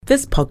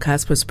This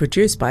podcast was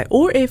produced by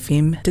OAR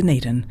FM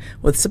Dunedin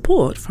with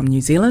support from New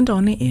Zealand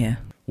On Air.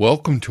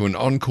 Welcome to an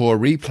encore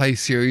replay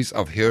series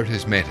of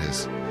Heritage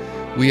Matters.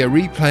 We are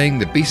replaying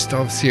the Best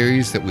Of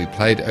series that we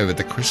played over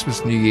the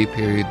Christmas-New Year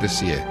period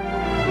this year.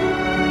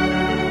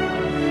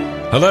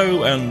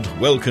 Hello and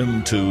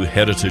welcome to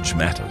Heritage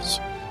Matters,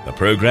 a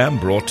programme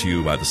brought to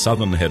you by the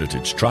Southern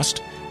Heritage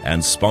Trust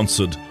and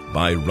sponsored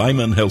by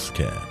Ryman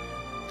Healthcare.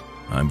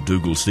 I'm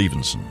Dougal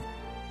Stevenson.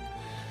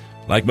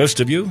 Like most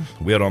of you,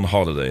 we're on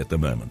holiday at the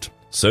moment.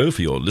 So,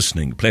 for your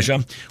listening pleasure,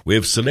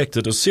 we've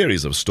selected a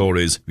series of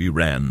stories we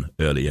ran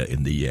earlier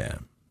in the year.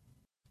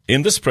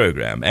 In this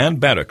programme,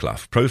 Anne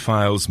Barraclough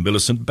profiles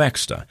Millicent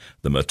Baxter,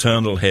 the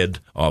maternal head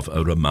of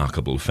a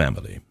remarkable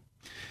family.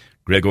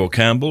 Gregor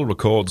Campbell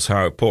records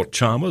how Port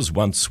Chalmers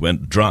once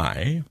went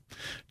dry.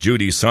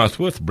 Judy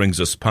Southworth brings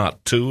us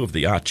part 2 of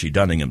the Archie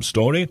Dunningham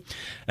story,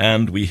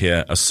 and we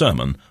hear a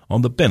sermon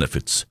on the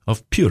benefits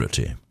of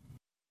purity.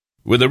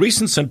 With the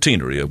recent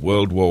centenary of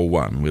World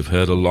War I, we've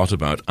heard a lot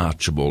about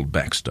Archibald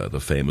Baxter, the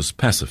famous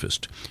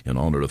pacifist, in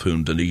honour of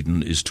whom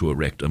Dunedin is to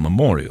erect a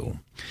memorial.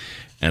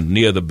 And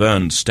near the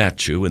burned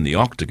statue in the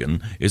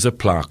Octagon is a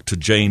plaque to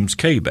James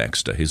K.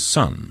 Baxter, his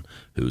son,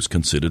 who's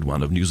considered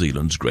one of New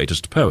Zealand's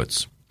greatest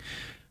poets.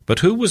 But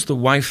who was the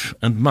wife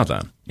and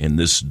mother in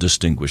this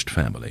distinguished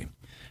family?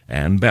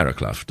 Anne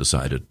Barraclough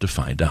decided to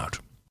find out.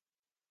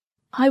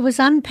 I was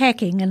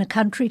unpacking in a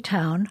country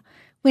town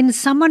when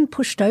someone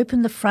pushed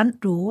open the front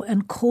door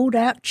and called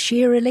out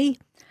cheerily,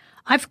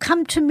 "I've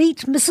come to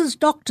meet Mrs.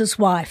 Doctor's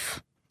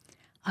wife."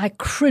 I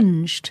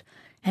cringed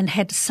and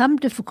had some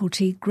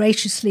difficulty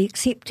graciously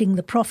accepting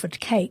the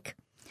proffered cake.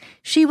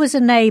 She was a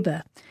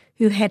neighbour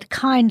who had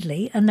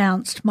kindly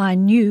announced my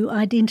new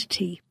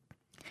identity.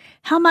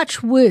 How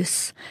much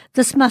worse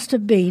this must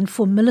have been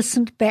for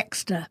Millicent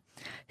Baxter,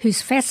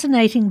 whose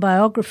fascinating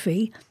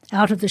biography,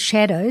 Out of the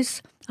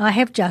Shadows, I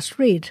have just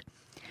read.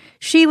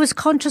 She was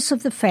conscious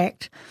of the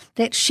fact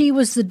that she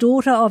was the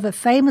daughter of a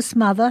famous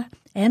mother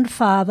and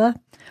father,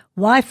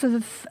 wife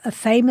of a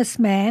famous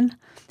man,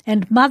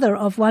 and mother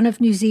of one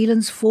of New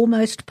Zealand's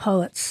foremost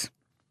poets.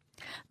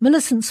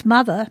 Millicent's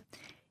mother,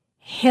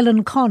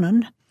 Helen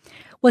Connon,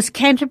 was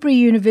Canterbury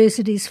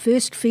University's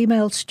first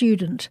female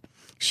student.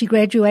 She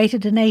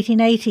graduated in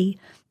 1880,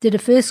 did a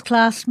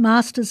first-class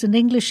Masters in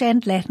English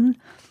and Latin,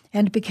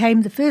 and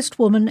became the first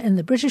woman in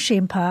the British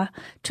Empire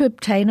to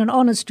obtain an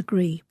honours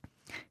degree.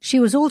 She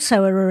was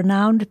also a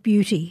renowned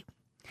beauty.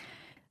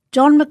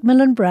 John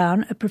Macmillan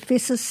Brown, a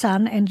professor's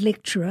son and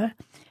lecturer,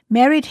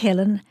 married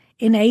Helen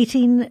in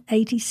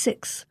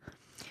 1886.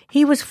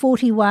 He was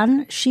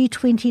 41, she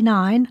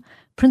 29,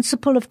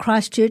 principal of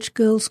Christchurch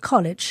Girls'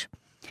 College.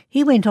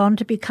 He went on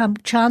to become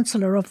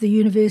Chancellor of the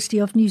University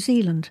of New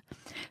Zealand.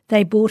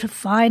 They bought a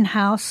fine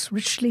house,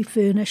 richly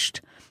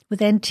furnished,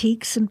 with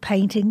antiques and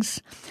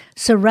paintings,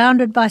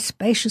 surrounded by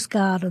spacious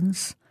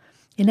gardens.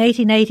 In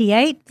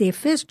 1888, their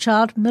first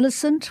child,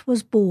 Millicent,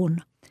 was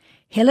born.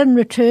 Helen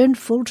returned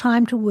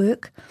full-time to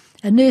work.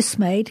 A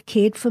nursemaid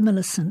cared for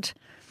Millicent.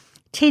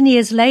 10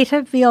 years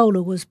later,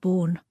 Viola was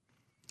born.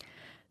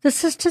 The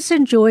sisters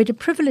enjoyed a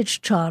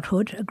privileged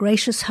childhood, a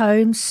gracious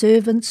home,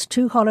 servants,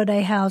 2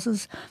 holiday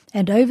houses,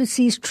 and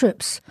overseas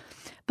trips,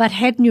 but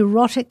had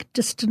neurotic,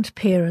 distant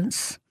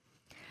parents.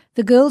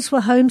 The girls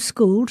were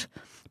homeschooled,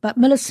 but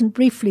Millicent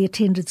briefly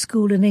attended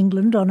school in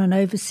England on an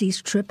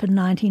overseas trip in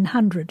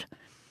 1900.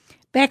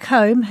 Back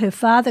home, her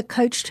father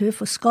coached her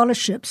for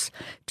scholarships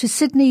to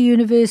Sydney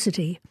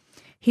University.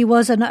 He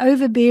was an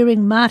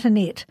overbearing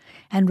martinet,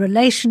 and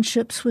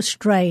relationships were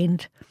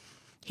strained.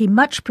 He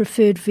much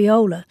preferred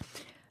Viola,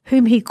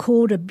 whom he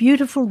called a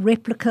beautiful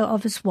replica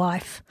of his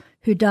wife,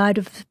 who died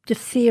of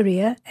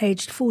diphtheria,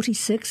 aged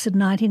 46 in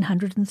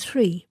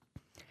 1903.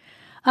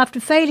 After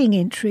failing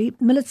entry,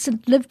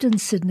 Millicent lived in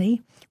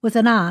Sydney with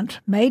an aunt,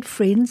 made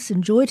friends,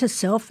 enjoyed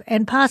herself,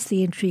 and passed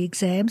the entry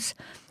exams,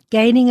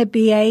 gaining a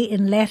BA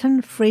in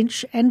Latin,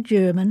 French and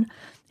German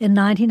in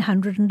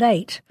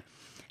 1908.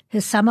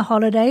 Her summer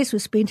holidays were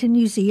spent in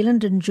New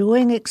Zealand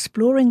enjoying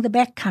exploring the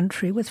back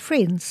country with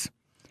friends.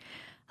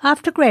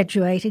 After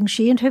graduating,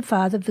 she and her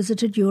father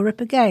visited Europe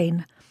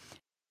again.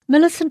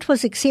 Millicent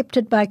was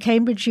accepted by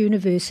Cambridge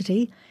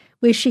University,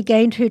 where she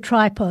gained her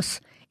tripos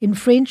in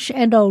French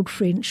and Old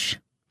French.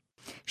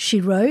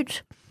 She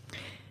wrote,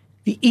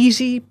 "The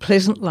easy,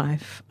 pleasant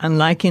life,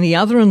 unlike any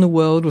other in the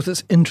world with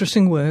its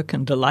interesting work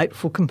and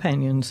delightful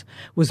companions,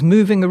 was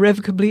moving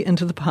irrevocably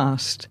into the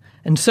past,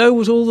 and so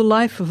was all the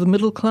life of the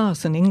middle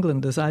class in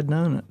England as I'd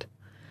known it.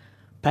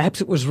 Perhaps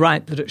it was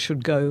right that it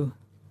should go.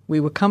 We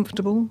were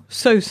comfortable,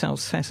 so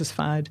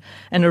self-satisfied,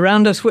 and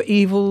around us were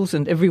evils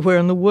and everywhere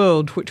in the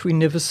world which we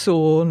never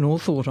saw nor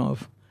thought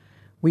of.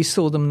 We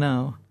saw them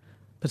now,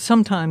 but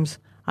sometimes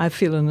I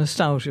feel a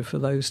nostalgia for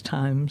those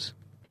times."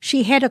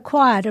 She had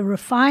acquired a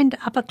refined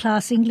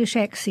upper-class English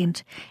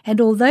accent, and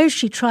although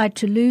she tried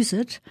to lose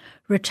it,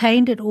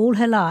 retained it all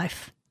her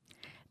life.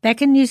 Back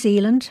in New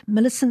Zealand,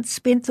 Millicent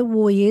spent the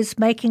war years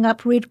making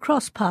up Red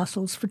Cross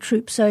parcels for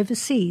troops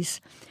overseas,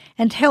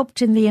 and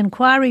helped in the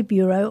Inquiry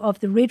Bureau of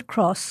the Red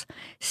Cross,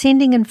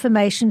 sending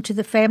information to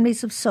the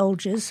families of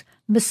soldiers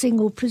missing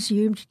or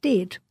presumed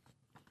dead.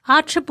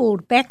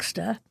 Archibald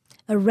Baxter,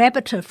 a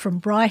rabbiter from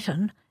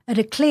Brighton, a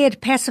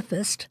declared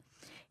pacifist,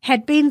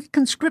 had been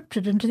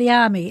conscripted into the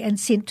army and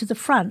sent to the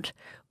front,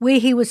 where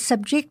he was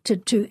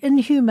subjected to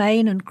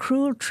inhumane and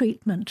cruel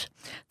treatment,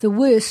 the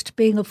worst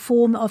being a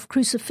form of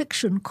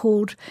crucifixion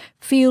called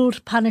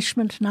Field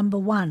Punishment No.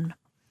 1.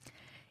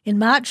 In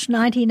March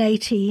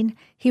 1918,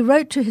 he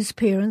wrote to his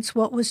parents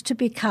what was to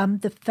become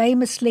the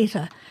famous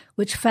letter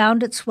which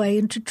found its way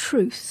into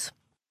Truth.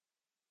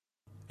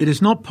 It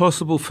is not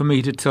possible for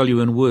me to tell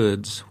you in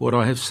words what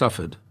I have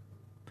suffered,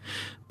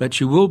 but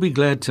you will be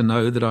glad to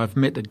know that I have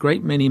met a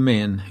great many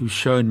men who have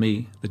shown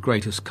me the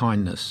greatest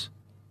kindness.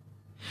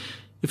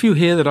 If you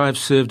hear that I have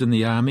served in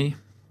the army,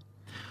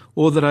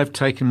 or that I have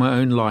taken my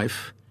own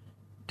life,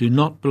 do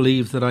not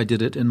believe that I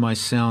did it in my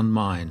sound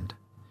mind.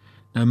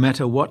 No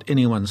matter what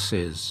anyone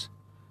says,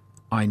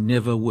 I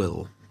never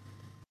will.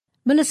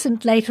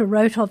 Millicent later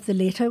wrote of the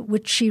letter,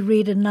 which she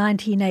read in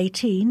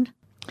 1918,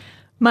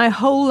 My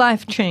whole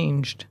life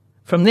changed.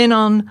 From then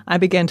on, I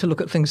began to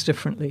look at things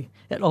differently.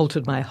 It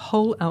altered my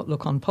whole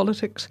outlook on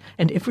politics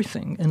and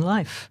everything in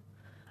life.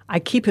 I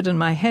keep it in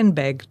my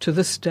handbag to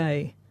this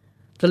day.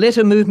 The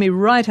letter moved me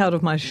right out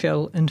of my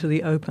shell into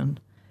the open,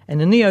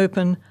 and in the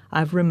open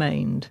I've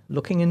remained,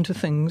 looking into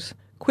things,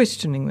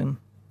 questioning them.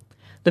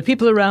 The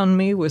people around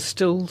me were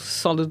still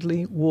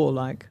solidly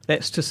warlike,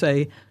 that's to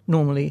say,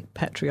 normally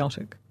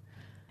patriotic.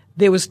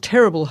 There was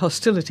terrible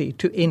hostility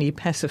to any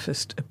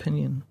pacifist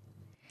opinion.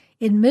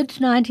 In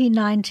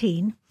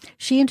mid-1919,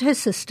 she and her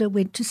sister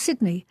went to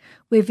Sydney,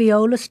 where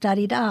Viola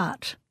studied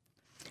art.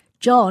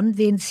 John,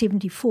 then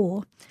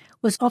 74,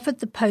 was offered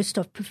the post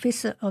of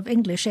Professor of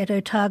English at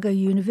Otago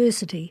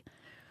University.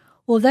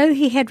 Although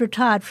he had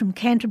retired from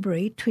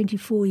Canterbury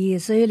 24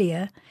 years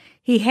earlier,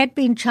 he had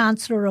been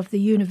Chancellor of the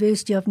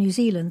University of New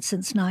Zealand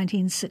since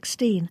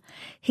 1916.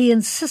 He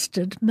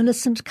insisted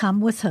Millicent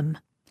come with him.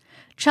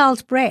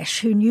 Charles Brash,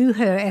 who knew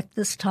her at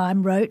this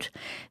time, wrote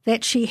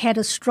that she had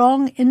a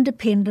strong,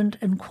 independent,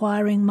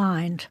 inquiring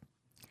mind.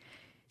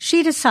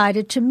 She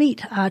decided to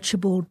meet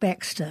Archibald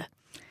Baxter.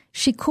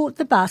 She caught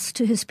the bus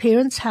to his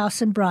parents'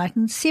 house in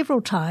Brighton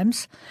several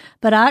times,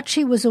 but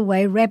Archie was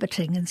away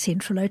rabbiting in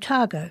central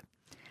Otago.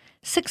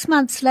 6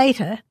 months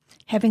later,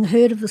 having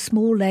heard of the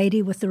small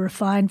lady with the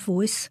refined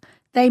voice,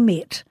 they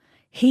met.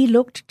 He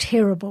looked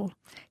terrible.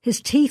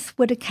 His teeth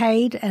were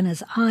decayed and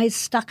his eyes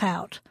stuck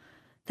out.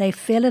 They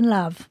fell in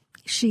love.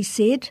 She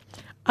said,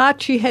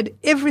 Archie had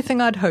everything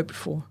I'd hoped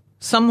for.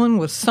 Someone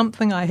with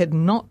something I had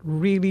not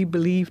really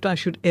believed I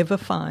should ever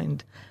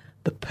find.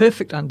 The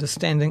perfect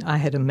understanding I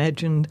had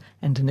imagined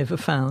and never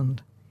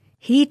found.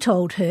 He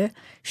told her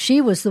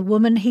she was the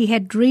woman he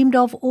had dreamed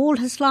of all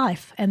his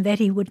life and that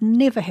he would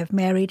never have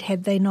married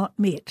had they not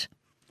met.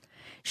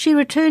 She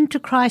returned to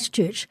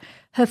Christchurch.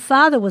 Her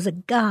father was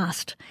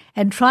aghast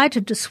and tried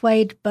to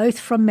dissuade both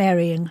from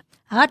marrying.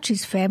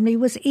 Archie's family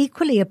was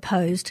equally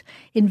opposed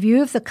in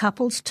view of the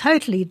couple's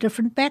totally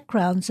different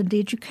backgrounds and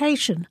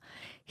education.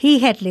 He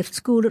had left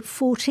school at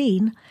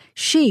 14.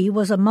 She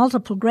was a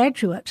multiple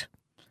graduate.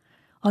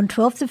 On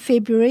 12th of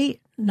February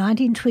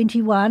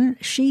 1921,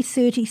 she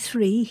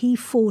 33, he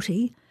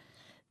 40,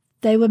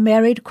 they were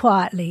married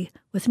quietly,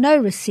 with no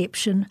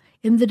reception,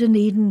 in the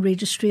Dunedin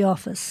Registry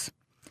Office.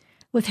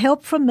 With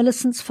help from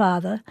Millicent's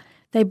father,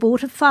 they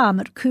bought a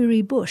farm at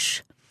Koori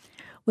Bush,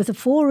 with a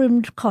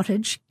 4-roomed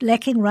cottage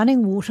lacking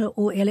running water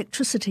or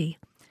electricity.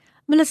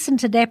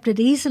 Millicent adapted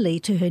easily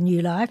to her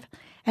new life,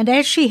 and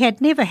as she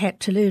had never had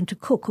to learn to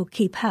cook or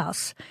keep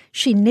house,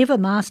 she never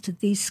mastered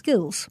these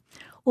skills,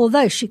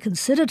 although she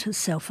considered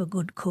herself a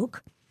good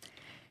cook.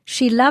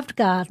 She loved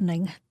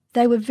gardening.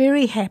 They were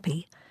very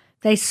happy.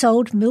 They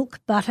sold milk,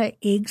 butter,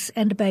 eggs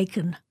and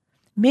bacon.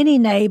 Many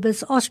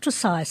neighbours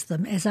ostracised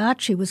them as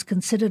Archie was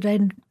considered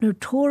a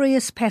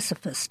notorious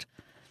pacifist,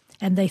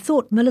 and they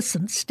thought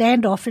Millicent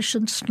standoffish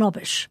and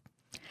snobbish.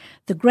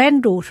 The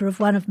granddaughter of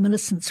one of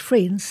Millicent's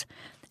friends,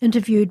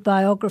 interviewed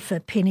biographer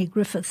Penny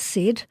Griffiths,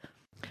 said,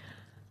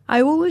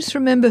 I always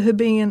remember her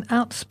being an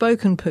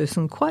outspoken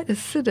person, quite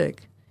acidic.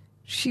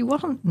 She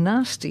wasn't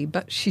nasty,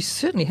 but she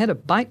certainly had a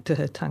bite to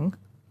her tongue.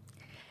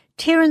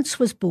 Terence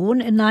was born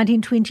in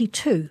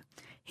 1922.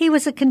 He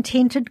was a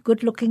contented,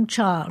 good-looking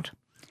child.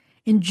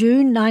 In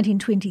June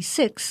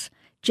 1926,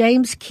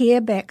 James Kerr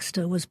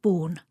Baxter was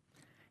born.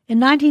 In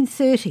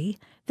 1930,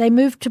 they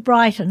moved to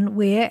Brighton,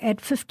 where,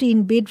 at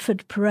 15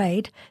 Bedford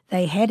Parade,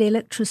 they had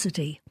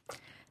electricity.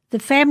 The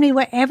family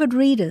were avid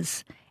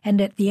readers,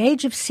 and at the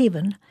age of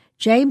 7,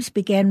 James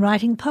began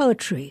writing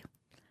poetry.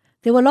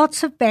 There were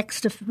lots of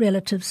Baxter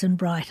relatives in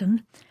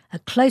Brighton, a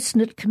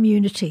close-knit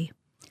community.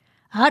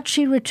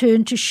 Archie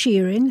returned to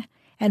shearing,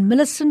 and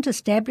Millicent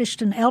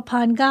established an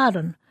alpine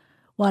garden,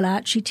 while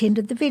Archie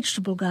tended the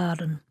vegetable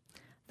garden.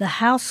 The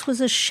house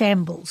was a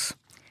shambles.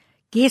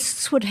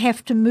 Guests would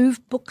have to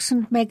move books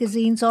and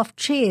magazines off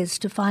chairs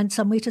to find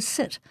somewhere to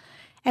sit,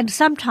 and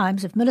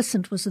sometimes, if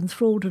Millicent was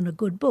enthralled in a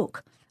good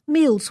book,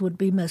 meals would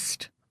be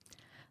missed.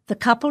 The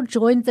couple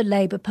joined the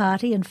Labour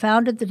Party and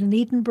founded the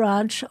Dunedin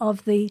branch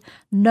of the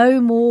No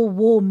More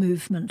War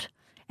movement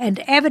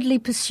and avidly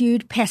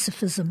pursued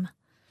pacifism.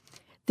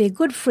 Their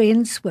good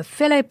friends were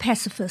fellow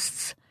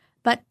pacifists,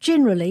 but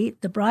generally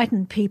the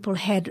Brighton people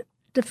had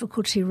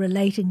difficulty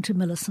relating to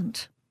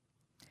Millicent.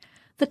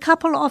 The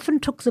couple often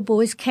took the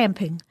boys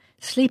camping,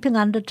 sleeping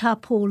under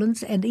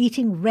tarpaulins and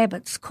eating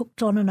rabbits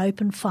cooked on an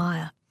open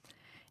fire.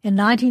 In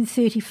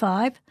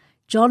 1935,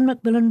 John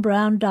Macmillan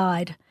Brown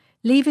died,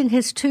 leaving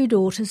his 2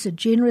 daughters a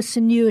generous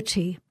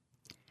annuity.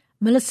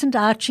 Millicent,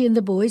 Archie and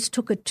the boys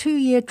took a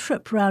 2-year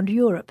trip round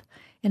Europe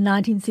in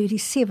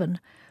 1937,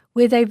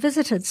 where they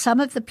visited some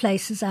of the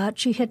places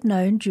Archie had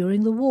known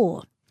during the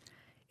war.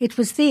 It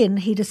was then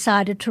he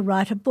decided to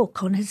write a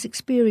book on his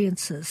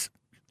experiences.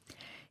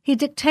 He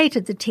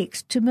dictated the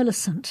text to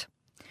Millicent.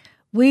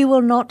 We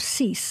Will Not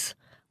Cease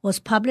was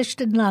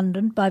published in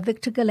London by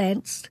Victor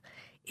Gollancz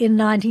in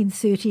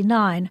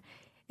 1939.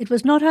 It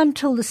was not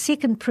until the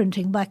second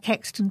printing by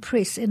Caxton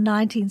Press in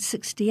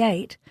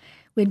 1968,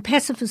 when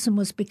pacifism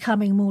was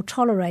becoming more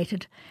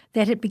tolerated,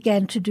 that it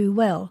began to do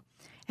well,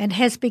 and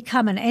has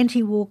become an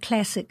anti-war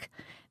classic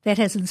that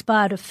has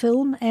inspired a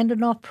film and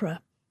an opera.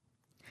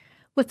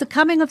 With the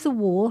coming of the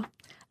war,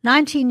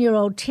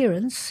 19-year-old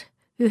Terence,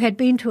 who had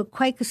been to a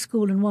Quaker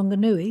school in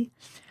Wanganui,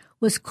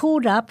 was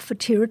called up for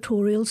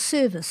territorial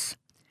service,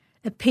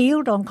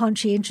 appealed on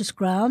conscientious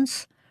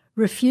grounds,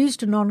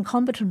 refused a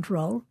non-combatant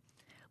role,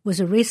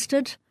 was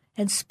arrested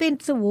and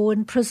spent the war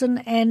in prison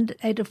and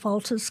a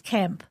defaulters'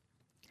 camp.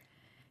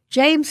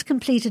 James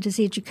completed his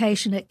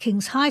education at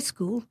King's High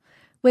School,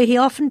 where he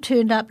often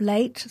turned up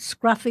late,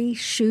 scruffy,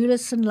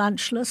 shoeless and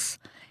lunchless,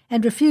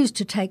 and refused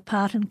to take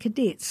part in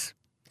cadets.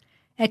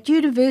 At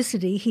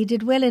university he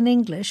did well in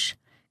English,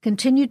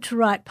 continued to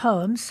write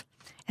poems,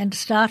 and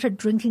started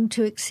drinking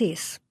to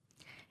excess.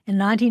 In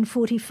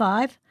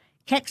 1945,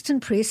 Caxton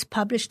Press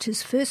published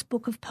his first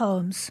book of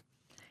poems.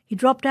 He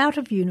dropped out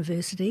of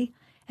university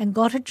and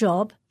got a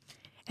job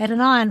at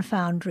an iron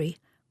foundry,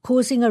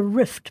 causing a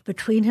rift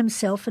between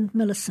himself and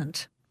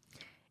Millicent.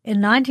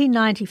 In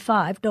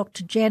 1995,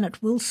 Dr.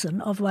 Janet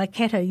Wilson of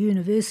Waikato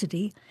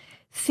University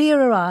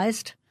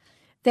theorised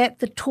that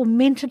the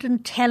tormented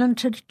and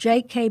talented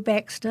J.K.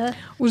 Baxter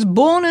was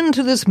born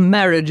into this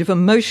marriage of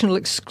emotional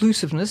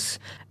exclusiveness,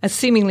 a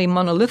seemingly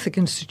monolithic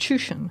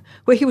institution,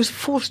 where he was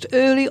forced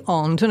early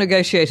on to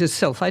negotiate his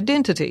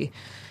self-identity.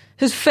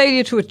 His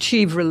failure to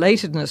achieve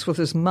relatedness with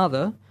his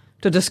mother,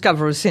 to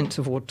discover a sense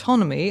of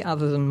autonomy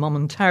other than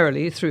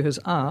momentarily through his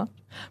art,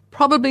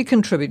 probably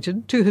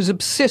contributed to his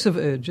obsessive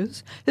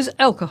urges, his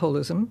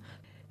alcoholism,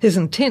 his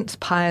intense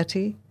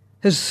piety,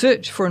 his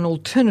search for an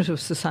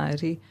alternative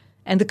society,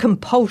 and the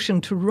compulsion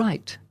to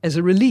write as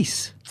a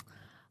release.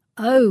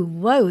 Oh,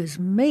 woe is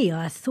me,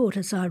 I thought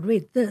as I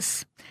read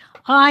this.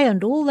 I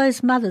and all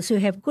those mothers who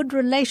have good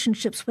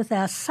relationships with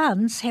our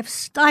sons have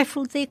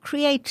stifled their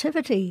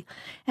creativity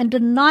and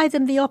denied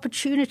them the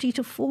opportunity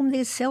to form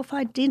their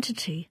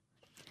self-identity.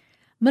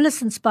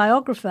 Millicent's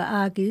biographer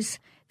argues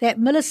that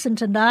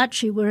Millicent and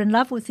Archie were in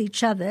love with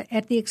each other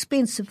at the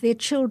expense of their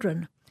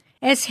children,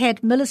 as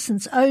had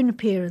Millicent's own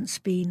parents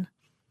been.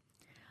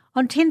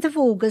 On 10th of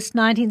August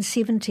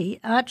 1970,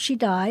 Archie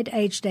died,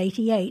 aged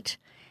 88,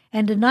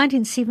 and in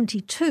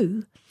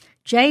 1972,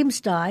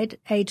 James died,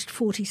 aged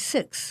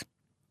 46.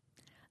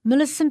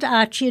 Millicent,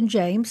 Archie and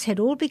James had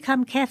all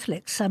become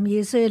Catholics some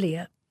years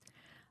earlier.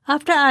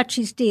 After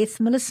Archie's death,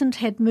 Millicent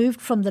had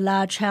moved from the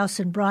large house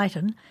in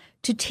Brighton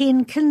to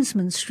 10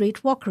 Kinsman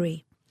Street,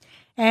 Wockery,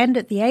 and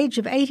at the age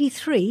of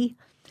 83,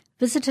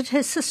 visited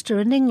her sister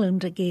in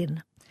England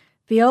again.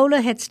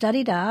 Viola had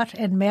studied art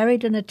and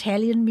married an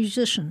Italian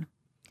musician.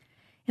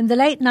 In the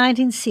late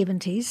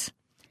 1970s,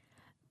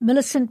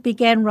 Millicent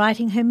began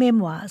writing her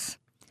memoirs.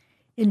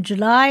 In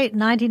July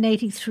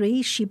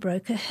 1983, she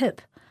broke her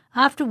hip,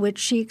 after which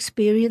she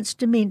experienced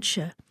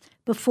dementia,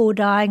 before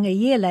dying a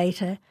year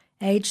later,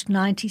 aged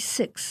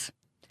 96.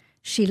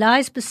 She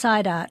lies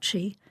beside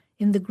Archie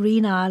in the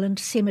Green Island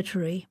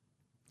Cemetery.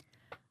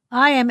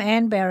 I am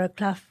Anne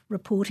Barrowclough,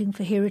 reporting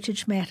for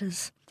Heritage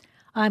Matters.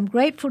 I am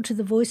grateful to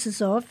the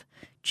voices of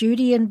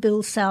Judy and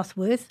Bill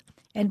Southworth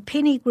and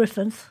Penny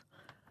Griffith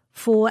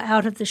for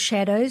Out of the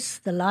Shadows,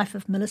 The Life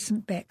of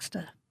Millicent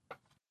Baxter.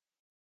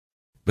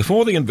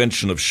 Before the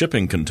invention of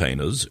shipping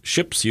containers,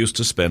 ships used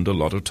to spend a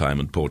lot of time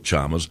in Port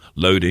Chalmers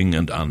loading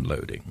and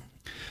unloading.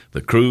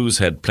 The crews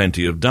had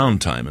plenty of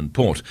downtime in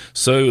port,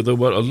 so there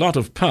were a lot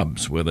of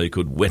pubs where they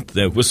could wet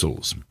their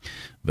whistles.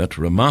 But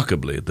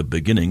remarkably, at the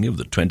beginning of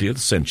the 20th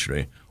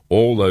century,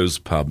 all those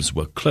pubs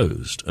were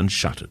closed and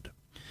shuttered.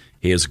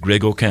 Here's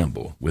Gregor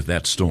Campbell with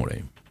that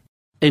story.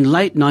 In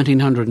late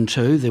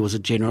 1902, there was a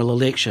general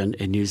election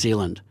in New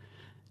Zealand.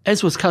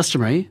 As was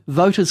customary,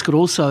 voters could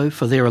also,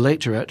 for their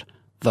electorate,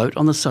 vote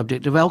on the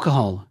subject of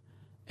alcohol,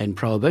 and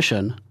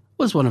prohibition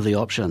was one of the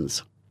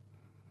options.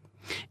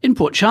 In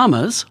Port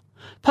Chalmers,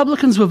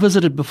 publicans were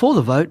visited before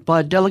the vote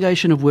by a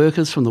delegation of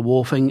workers from the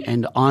wharfing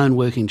and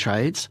ironworking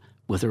trades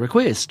with a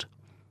request.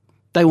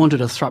 They wanted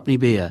a threepenny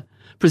beer,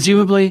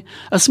 presumably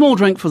a small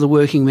drink for the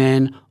working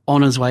man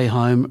on his way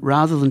home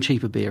rather than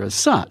cheaper beer as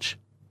such.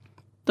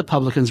 The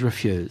publicans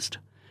refused,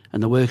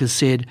 and the workers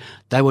said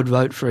they would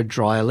vote for a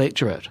dry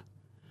electorate.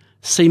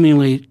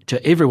 Seemingly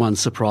to everyone's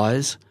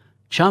surprise,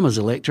 Chalmers'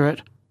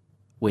 electorate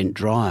went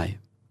dry.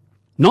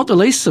 Not the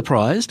least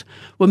surprised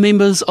were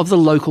members of the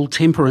local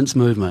temperance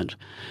movement.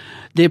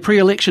 Their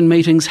pre-election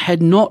meetings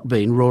had not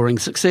been roaring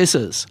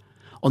successes.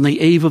 On the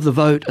eve of the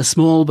vote, a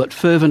small but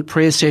fervent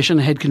prayer session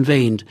had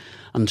convened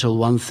until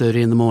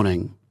 1:30 in the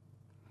morning.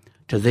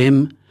 To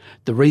them,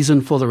 the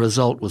reason for the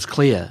result was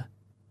clear.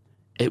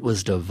 It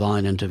was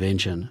divine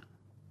intervention.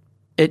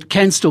 It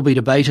can still be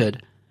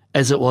debated,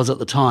 as it was at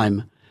the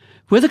time,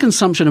 whether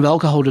consumption of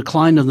alcohol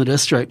declined in the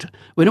district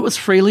when it was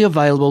freely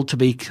available to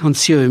be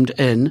consumed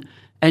in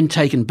and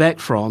taken back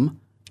from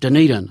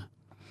Dunedin.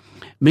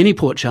 Many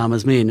Port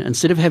Chalmers men,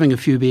 instead of having a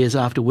few beers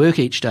after work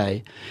each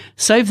day,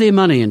 saved their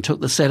money and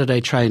took the Saturday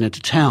train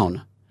into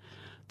town.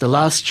 The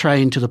last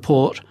train to the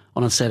port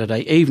on a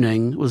Saturday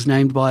evening was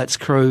named by its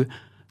crew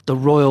the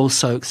Royal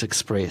Soaks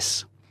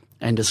Express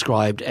and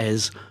described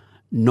as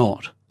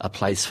not a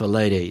place for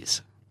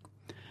ladies.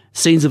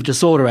 Scenes of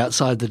disorder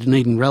outside the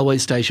Dunedin railway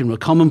station were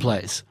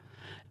commonplace.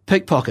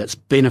 Pickpockets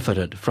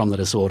benefited from the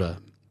disorder.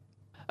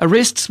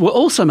 Arrests were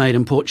also made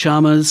in Port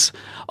Chalmers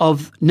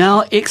of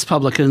now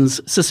ex-publicans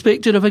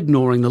suspected of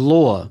ignoring the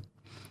law.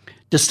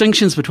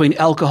 Distinctions between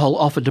alcohol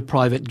offered to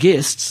private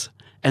guests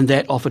and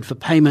that offered for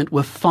payment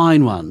were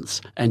fine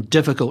ones and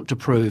difficult to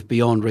prove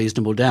beyond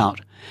reasonable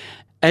doubt,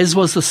 as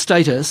was the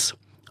status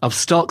of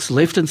stocks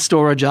left in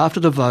storage after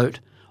the vote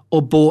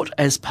or bought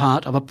as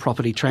part of a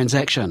property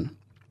transaction.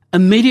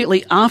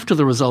 Immediately after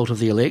the result of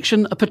the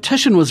election, a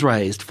petition was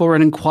raised for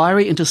an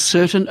inquiry into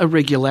certain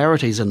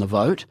irregularities in the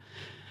vote,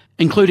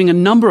 including a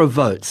number of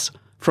votes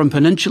from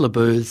Peninsula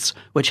booths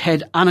which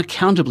had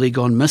unaccountably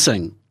gone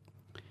missing.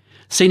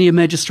 Senior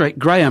Magistrate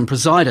Graham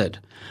presided,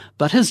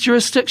 but his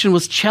jurisdiction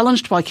was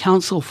challenged by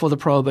counsel for the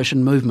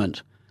Prohibition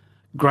movement.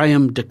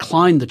 Graham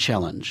declined the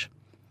challenge,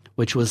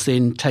 which was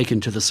then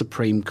taken to the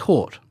Supreme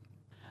Court.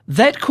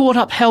 That court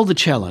upheld the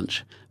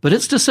challenge, but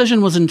its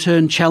decision was in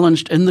turn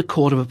challenged in the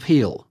Court of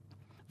Appeal.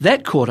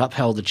 That court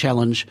upheld the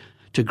challenge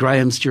to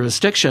Graham's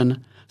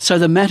jurisdiction, so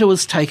the matter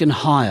was taken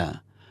higher,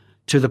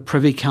 to the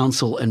Privy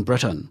Council in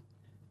Britain.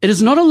 It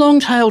is not a long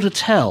tale to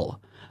tell,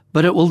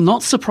 but it will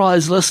not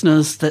surprise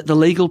listeners that the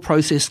legal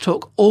process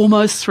took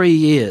almost 3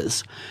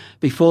 years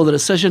before the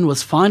decision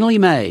was finally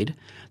made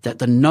that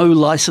the no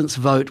licence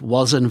vote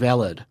was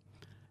invalid.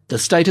 The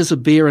status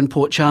of beer in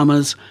Port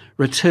Chalmers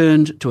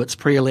returned to its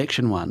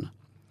pre-election one.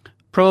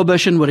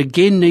 Prohibition would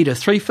again need a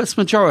 3/5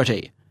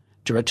 majority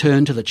to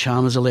return to the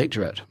Chalmers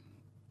electorate.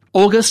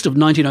 August of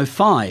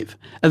 1905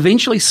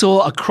 eventually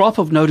saw a crop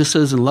of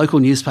notices in local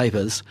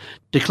newspapers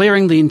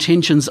declaring the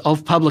intentions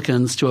of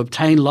publicans to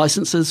obtain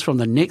licences from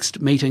the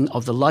next meeting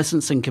of the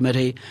licensing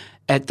committee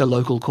at the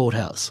local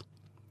courthouse.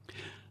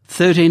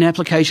 13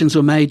 applications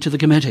were made to the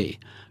committee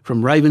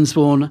from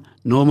Ravensbourne,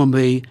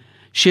 Normanby,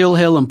 Shield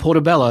Hill and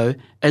Portobello,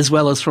 as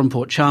well as from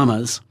Port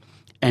Chalmers,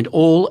 and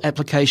all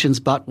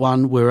applications but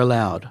one were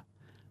allowed.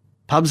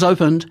 Pubs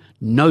opened,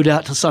 no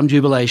doubt to some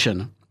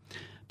jubilation,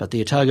 but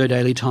the Otago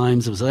Daily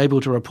Times was able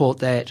to report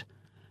that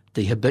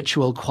the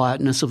habitual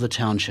quietness of the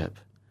township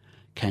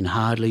can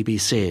hardly be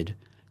said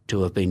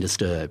to have been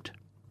disturbed.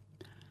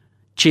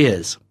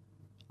 Cheers.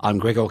 I'm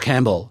Gregor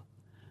Campbell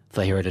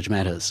for Heritage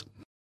Matters.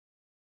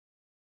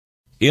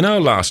 In our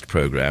last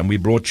programme, we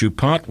brought you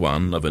part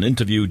one of an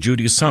interview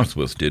Judy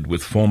Southworth did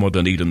with former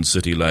Dunedin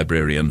City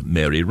Librarian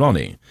Mary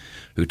Ronnie,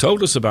 who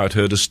told us about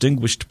her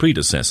distinguished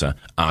predecessor,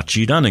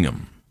 Archie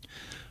Dunningham.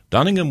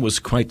 Dunningham was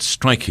quite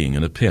striking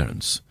in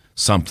appearance,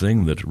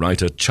 something that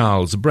writer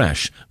Charles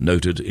Brash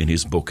noted in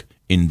his book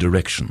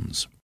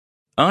Indirections.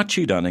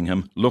 Archie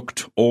Dunningham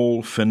looked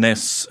all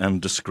finesse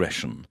and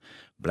discretion,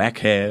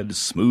 black-haired,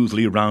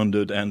 smoothly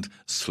rounded and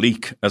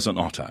sleek as an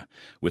otter,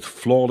 with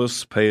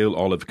flawless pale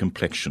olive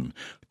complexion,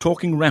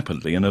 talking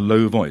rapidly in a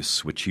low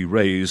voice which he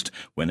raised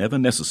whenever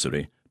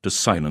necessary to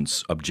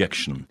silence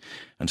objection,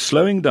 and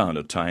slowing down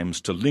at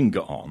times to linger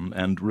on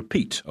and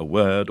repeat a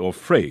word or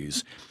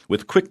phrase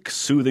with quick,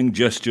 soothing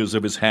gestures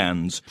of his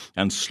hands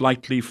and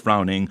slightly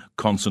frowning,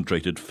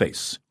 concentrated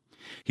face.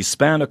 He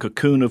span a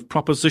cocoon of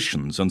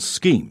propositions and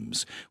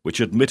schemes which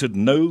admitted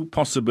no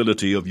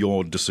possibility of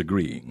your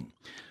disagreeing.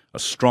 A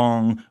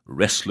strong,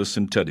 restless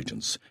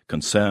intelligence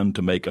concerned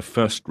to make a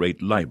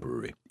first-rate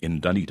library in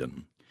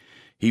Dunedin.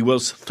 He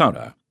was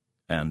thorough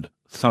and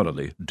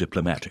thoroughly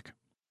diplomatic.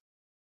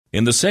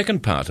 In the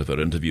second part of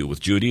her interview with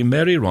Judy,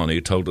 Mary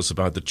Ronnie told us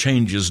about the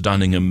changes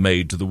Dunningham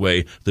made to the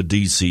way the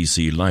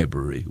DCC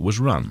library was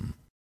run.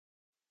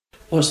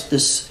 Was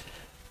this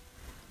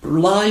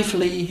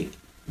lively,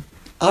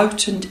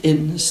 out and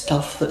in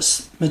stuff,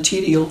 that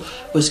material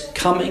was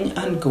coming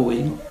and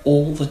going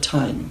all the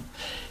time.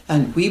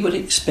 And we were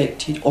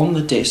expected on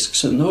the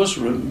desks in those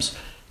rooms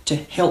to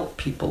help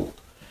people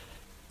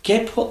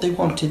get what they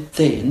wanted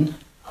then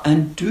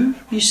and do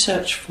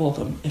research for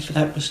them if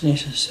that was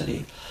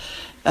necessary.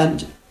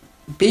 And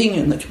being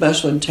in the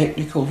commercial and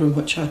technical room,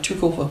 which I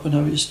took over when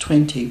I was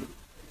 20,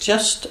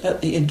 just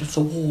at the end of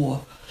the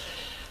war,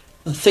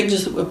 the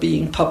things that were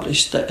being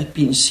published that had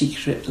been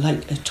secret,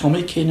 like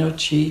atomic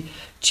energy,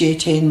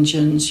 jet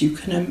engines. You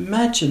can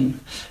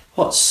imagine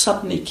what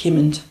suddenly came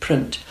into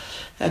print.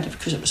 And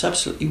because it was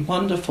absolutely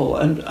wonderful,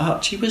 and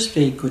Archie was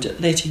very good at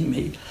letting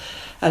me.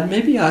 And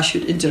maybe I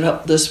should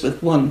interrupt this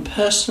with one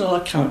personal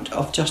account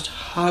of just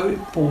how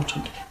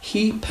important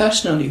he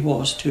personally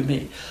was to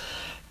me.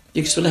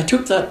 Because when I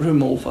took that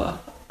room over,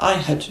 I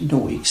had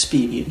no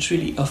experience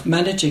really of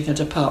managing a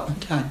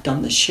department. I'd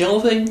done the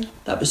shelving,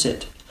 that was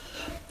it.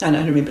 And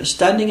I remember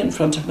standing in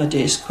front of my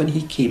desk when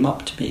he came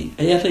up to me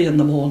early in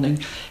the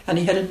morning, and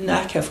he had a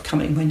knack of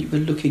coming when you were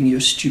looking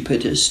your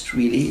stupidest,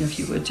 really, if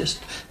you were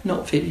just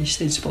not very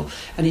sensible.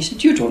 And he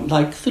said, "You don't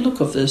like the look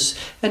of this."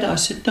 And I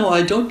said, "No,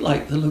 I don't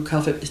like the look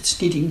of it.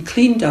 It's needing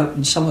cleaned out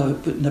and somehow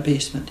put in the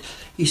basement."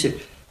 He said,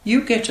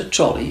 "You get a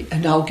trolley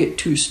and I'll get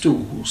 2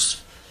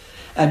 stools."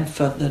 And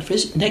for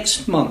the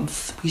next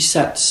month, we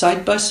sat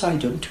side by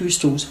side on 2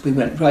 stools. We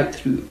went right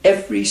through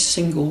every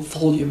single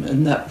volume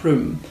in that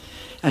room.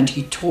 And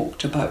he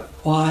talked about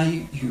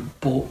why you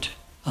bought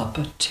a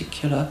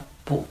particular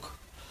book.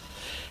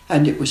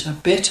 And it was a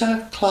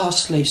better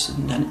class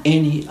lesson than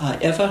any I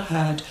ever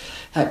had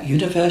at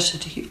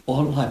university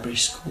or library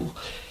school.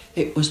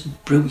 It was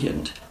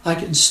brilliant. I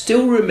can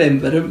still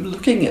remember him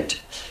looking at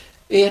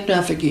air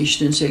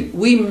navigation and saying,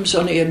 "Weems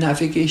on air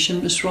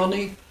navigation, Miss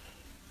Ronnie,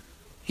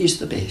 he's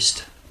the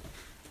best."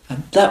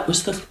 And that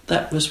was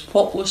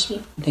what was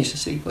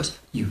necessary, was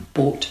you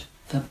bought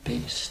the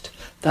best.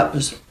 That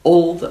was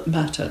all that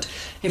mattered.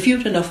 If you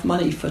had enough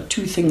money for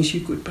 2 things,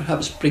 you could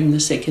perhaps bring the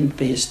second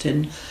best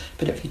in.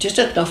 But if you just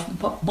had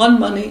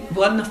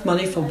enough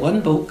money for 1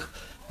 book,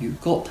 you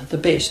got the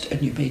best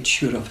and you made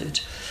sure of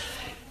it.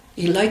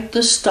 He liked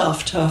the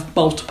staff to have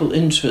multiple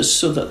interests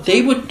so that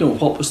they would know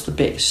what was the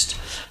best.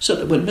 So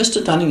that when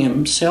Mr. Dunningham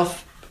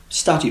himself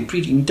started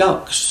breeding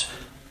ducks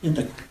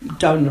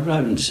down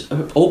around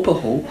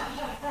Opaho,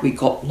 we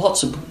got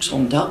lots of books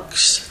on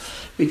ducks.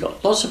 We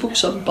got lots of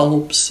books on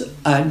bulbs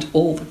and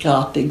all the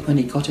gardening when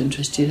he got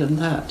interested in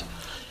that.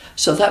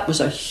 So that was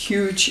a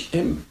huge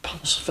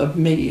impulse for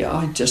me.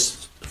 I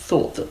just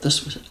thought that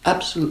this was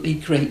absolutely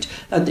great,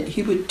 and that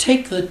he would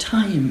take the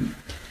time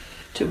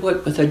to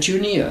work with a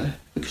junior,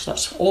 because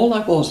that's all I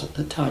was at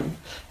the time.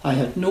 I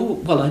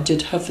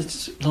did have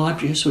the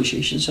Library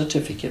Association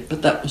certificate,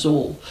 but that was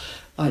all.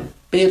 I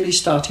barely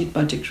started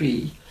my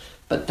degree,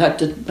 but that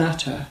didn't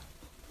matter.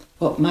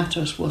 What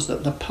matters was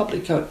that the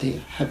public out there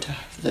had to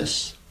have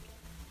this.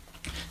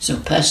 So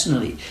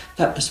personally,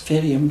 that was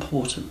very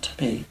important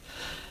to me.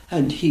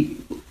 And he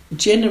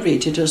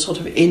generated a sort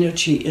of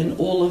energy in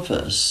all of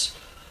us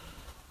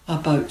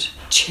about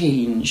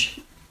change.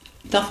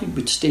 Nothing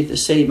would stay the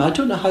same. I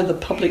don't know how the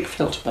public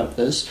felt about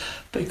this,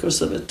 because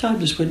there were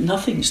times when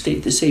nothing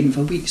stayed the same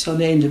for weeks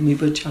on end and we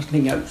were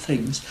churning out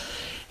things.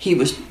 He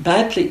was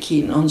badly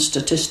keen on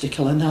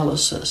statistical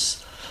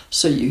analysis.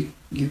 So you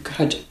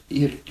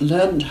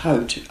learned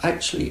how to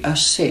actually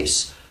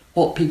assess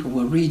what people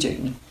were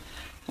reading.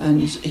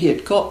 And he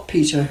had got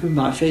Peter, whom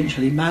I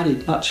eventually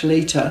married much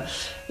later,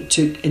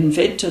 to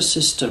invent a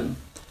system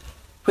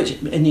which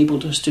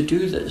enabled us to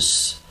do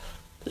this.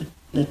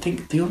 I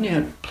think the only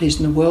place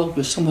in the world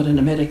was somewhere in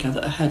America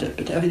that had it,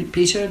 but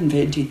Peter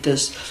invented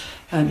this,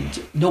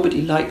 and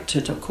nobody liked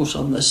it, of course,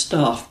 on the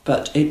staff,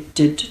 but it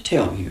did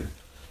tell you.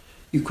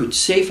 You could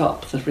save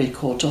up the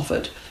record of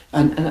it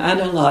and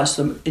analyse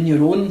them in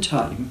your own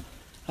time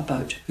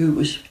about who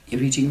was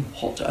reading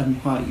what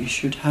and why. You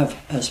should have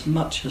as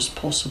much as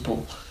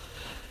possible.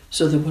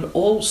 So there were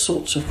all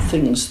sorts of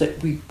things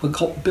that we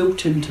got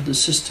built into the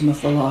system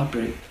of the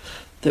library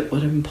that were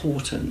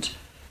important.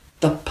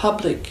 The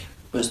public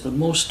was the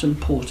most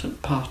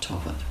important part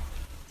of it.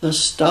 The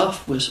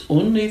staff was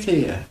only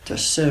there to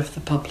serve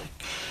the public.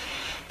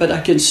 But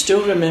I can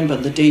still remember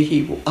the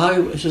day I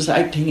was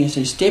acting as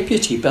his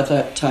deputy by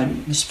that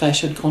time. Miss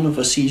Fash had gone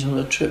overseas on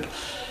a trip,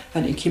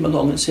 and he came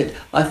along and said,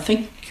 "I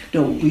think,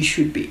 we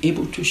should be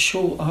able to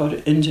show our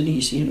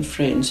Indonesian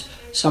friends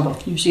some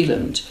of New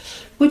Zealand.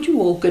 Would you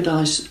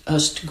organise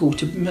us to go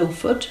to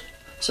Milford?"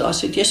 So I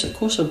said, "Yes, of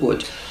course I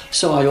would."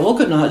 So I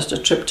organised a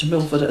trip to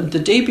Milford, and the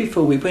day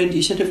before we went,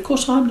 he said, "Of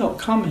course I'm not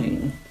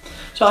coming."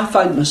 So I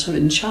found myself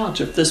in charge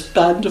of this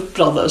band of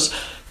brothers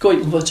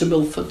going over to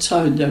Milford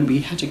Sound, and we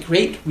had a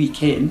great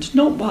weekend.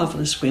 Not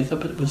marvellous weather,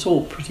 but it was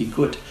all pretty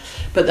good.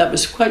 But that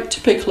was quite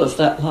typical of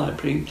that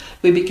library.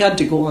 We began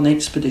to go on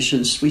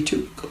expeditions. We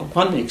took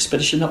one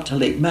expedition up to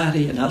Lake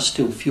Mary, and I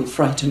still feel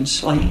frightened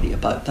slightly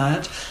about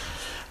that.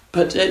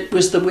 But it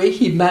was the way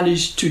he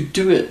managed to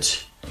do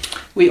it.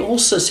 We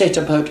also set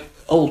about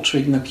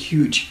altering the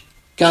huge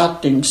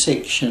gardening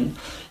section,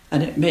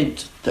 and it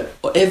meant that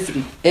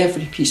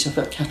every piece of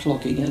that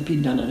cataloguing had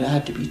been done and it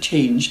had to be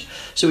changed.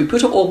 So we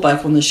put it all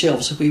back on the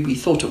shelves the way we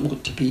thought it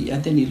ought to be,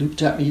 and then he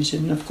looked at me and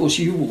said, "And of course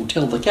you will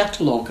tell the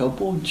cataloguer,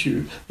 won't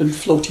you?" and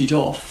floated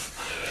off.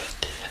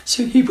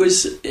 So he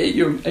was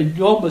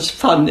enormous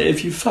fun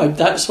if you found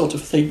that sort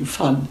of thing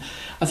fun.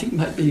 I think it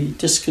might be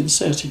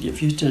disconcerting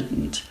if you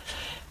didn't.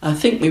 I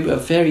think we were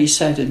very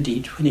sad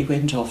indeed when he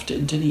went off to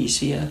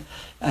Indonesia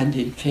and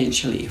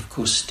eventually, of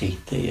course,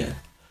 stayed there.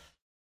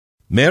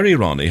 Mary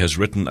Ronnie has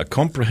written a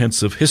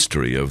comprehensive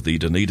history of the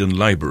Dunedin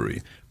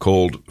Library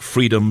called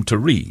Freedom to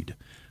Read,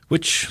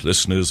 which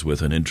listeners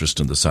with an interest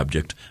in the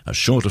subject are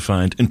sure to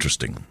find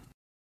interesting.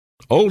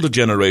 Older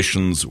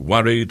generations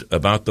worried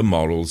about the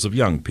morals of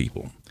young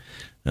people,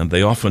 and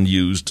they often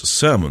used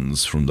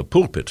sermons from the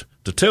pulpit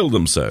to tell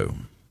them so.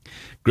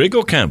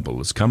 Gregor Campbell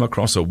has come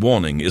across a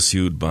warning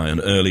issued by an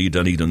early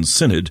Dunedin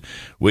synod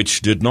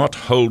which did not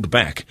hold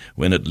back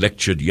when it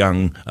lectured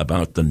young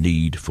about the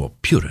need for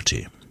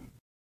purity.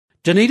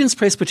 Dunedin's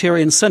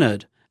Presbyterian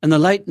Synod in the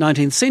late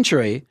 19th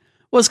century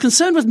was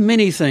concerned with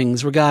many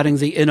things regarding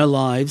the inner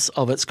lives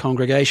of its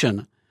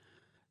congregation.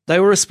 They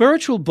were a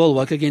spiritual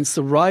bulwark against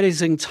the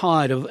rising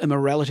tide of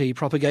immorality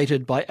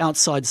propagated by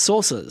outside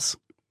sources,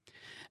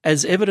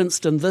 as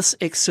evidenced in this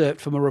excerpt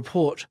from a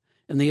report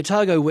in the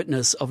Otago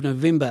Witness of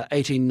November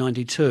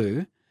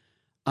 1892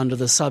 under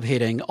the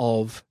subheading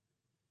of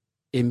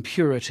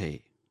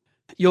Impurity.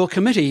 Your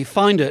committee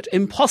find it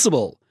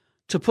impossible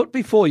to put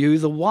before you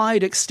the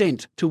wide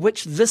extent to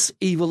which this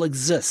evil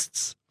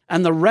exists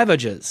and the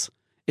ravages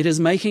it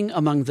is making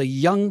among the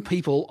young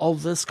people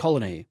of this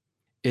colony.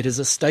 It is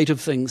a state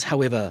of things,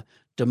 however,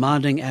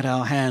 demanding at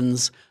our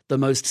hands the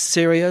most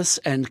serious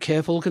and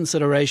careful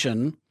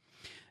consideration,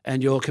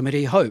 and your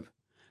committee hope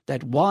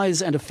that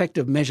wise and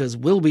effective measures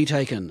will be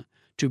taken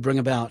to bring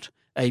about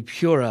a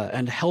purer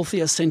and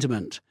healthier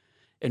sentiment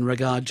in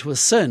regard to a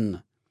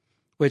sin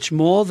which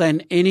more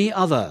than any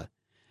other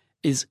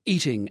is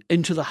eating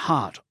into the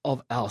heart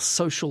of our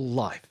social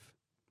life.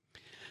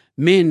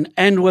 Men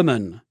and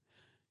women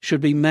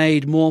should be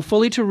made more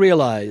fully to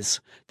realize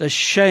the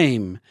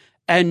shame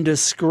and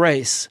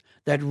disgrace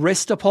that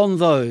rest upon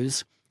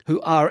those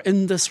who are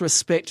in this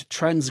respect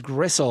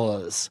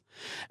transgressors,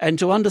 and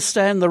to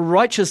understand the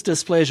righteous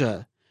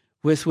displeasure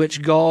with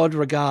which God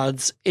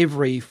regards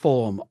every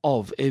form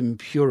of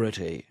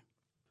impurity.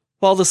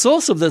 While the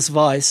source of this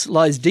vice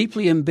lies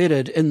deeply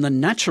embedded in the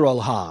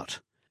natural heart,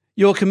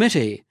 your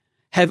committee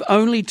have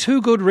only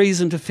too good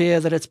reason to fear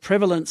that its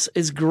prevalence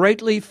is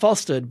greatly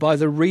fostered by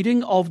the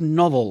reading of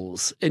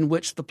novels in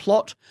which the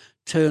plot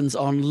turns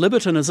on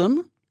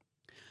libertinism,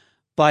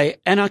 by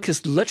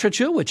anarchist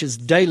literature which is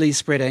daily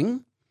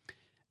spreading,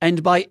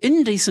 and by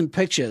indecent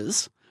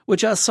pictures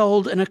which are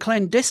sold in a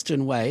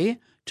clandestine way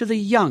to the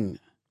young.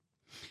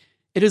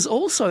 It is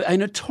also a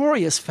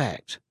notorious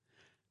fact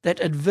that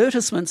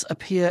advertisements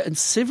appear in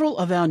several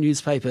of our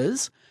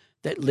newspapers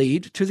that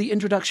lead to the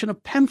introduction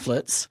of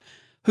pamphlets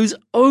whose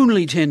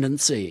only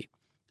tendency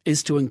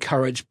is to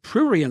encourage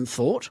prurient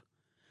thought,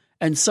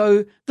 and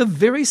so the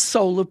very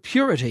soul of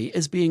purity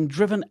is being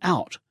driven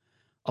out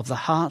of the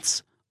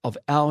hearts of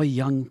our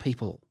young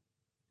people.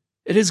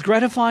 It is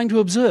gratifying to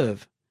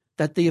observe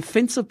that the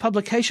Offensive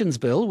Publications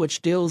Bill,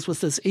 which deals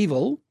with this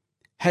evil,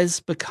 has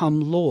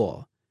become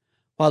law.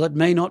 While it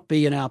may not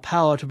be in our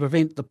power to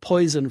prevent the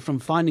poison from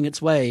finding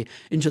its way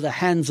into the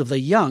hands of the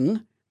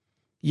young,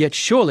 yet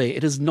surely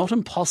it is not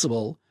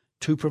impossible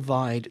to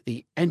provide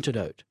the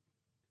antidote.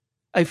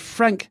 A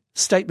frank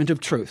statement of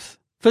truth,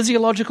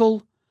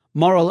 physiological,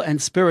 moral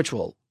and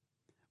spiritual,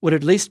 would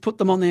at least put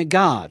them on their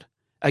guard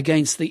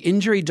against the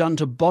injury done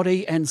to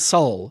body and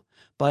soul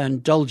by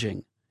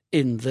indulging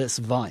in this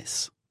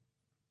vice.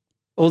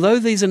 Although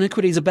these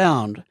iniquities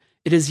abound,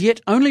 it is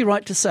yet only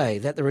right to say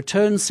that the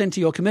returns sent to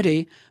your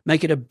committee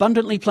make it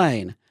abundantly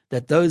plain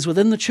that those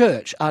within the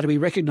church are to be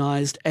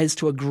recognised as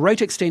to a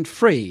great extent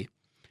free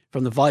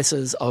from the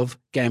vices of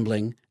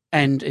gambling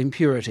and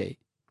impurity.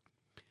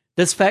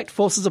 This fact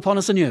forces upon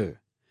us anew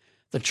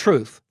the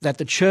truth that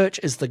the church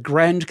is the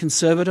grand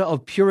conservator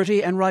of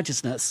purity and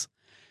righteousness,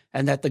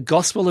 and that the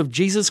gospel of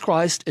Jesus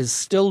Christ is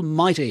still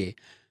mighty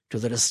to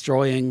the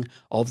destroying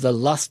of the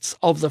lusts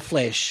of the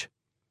flesh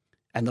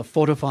and the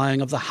fortifying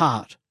of the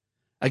heart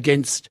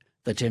against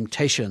the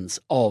temptations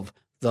of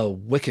the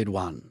wicked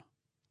one.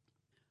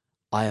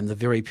 I am the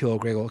very pure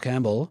Gregor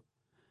Campbell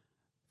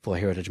for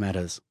Heritage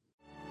Matters.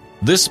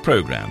 This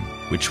programme,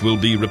 which will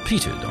be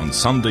repeated on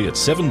Sunday at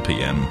 7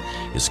 p.m,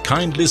 is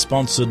kindly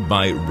sponsored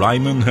by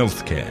Ryman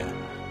Healthcare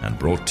and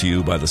brought to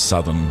you by the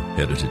Southern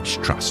Heritage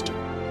Trust.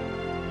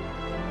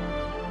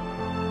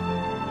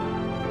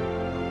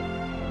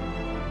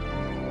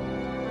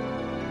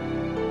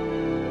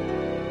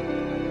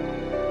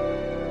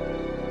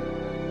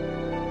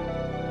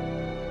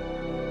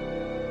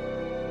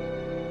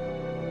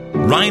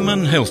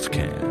 Ryman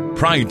Healthcare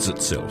prides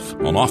itself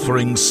on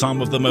offering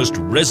some of the most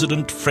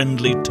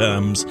resident-friendly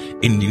terms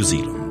in New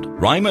Zealand.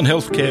 Ryman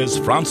Healthcare's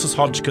Francis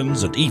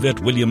Hodgkins and Yvette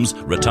Williams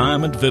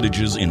retirement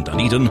villages in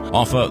Dunedin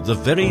offer the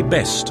very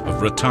best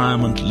of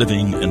retirement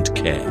living and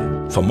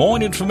care. For more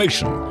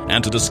information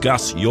and to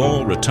discuss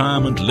your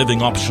retirement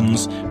living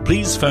options,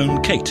 please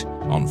phone Kate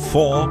on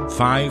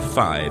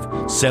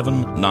 455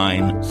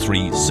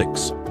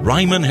 7936.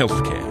 Ryman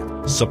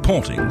Healthcare,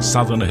 supporting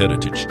Southern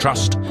Heritage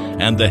Trust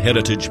and the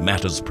Heritage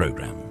Matters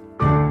programme.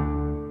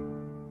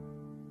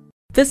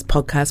 This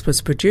podcast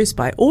was produced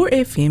by OAR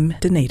FM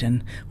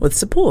Dunedin with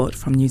support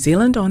from New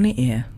Zealand On the Air.